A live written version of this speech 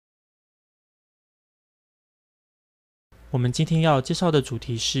我们今天要介绍的主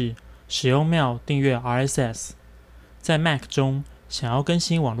题是使用 Mail 订阅RSS。在 Mac 中，想要更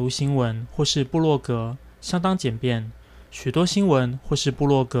新网络新闻或是部落格相当简便，许多新闻或是部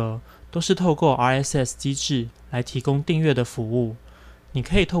落格都是透过 RSS 机制来提供订阅的服务。你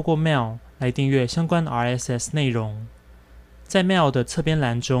可以透过 Mail 来订阅相关 RSS 内容。在 Mail 的侧边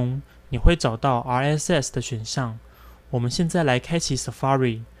栏中，你会找到 RSS 的选项。我们现在来开启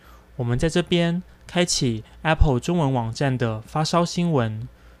Safari， 我们在这边开启 Apple 中文网站的发烧新闻，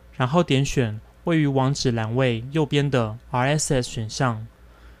然后点选位于网址栏位右边的 RSS 选项，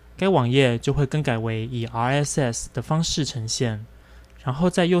该网页就会更改为以 RSS 的方式呈现。然后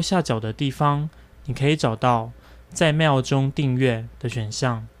在右下角的地方，你可以找到在 Mail 中订阅的选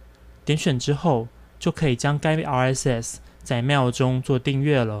项，点选之后就可以将该 RSS 在 Mail 中做订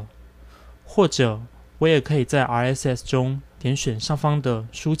阅了。或者我也可以在 RSS 中点选上方的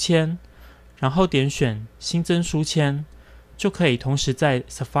书签，然后点选新增书签，就可以同时在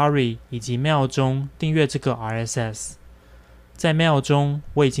Safari 以及 Mail 中订阅这个 RSS。 在 Mail 中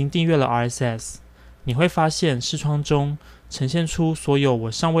我已经订阅了 RSS， 你会发现视窗中呈现出所有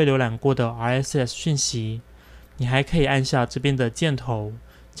我尚未浏览过的 RSS 讯息。你还可以按下这边的箭头，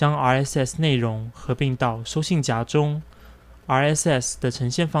将 RSS 内容合并到收信夹中。 RSS 的呈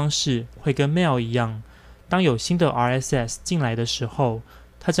现方式会跟 Mail 一样，当有新的 RSS 进来的时候，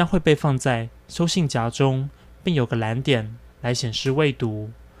它将会被放在收信夹中，并有个蓝点来显示未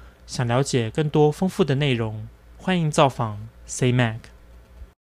读。想了解更多丰富的内容，欢迎造访 Say Mac。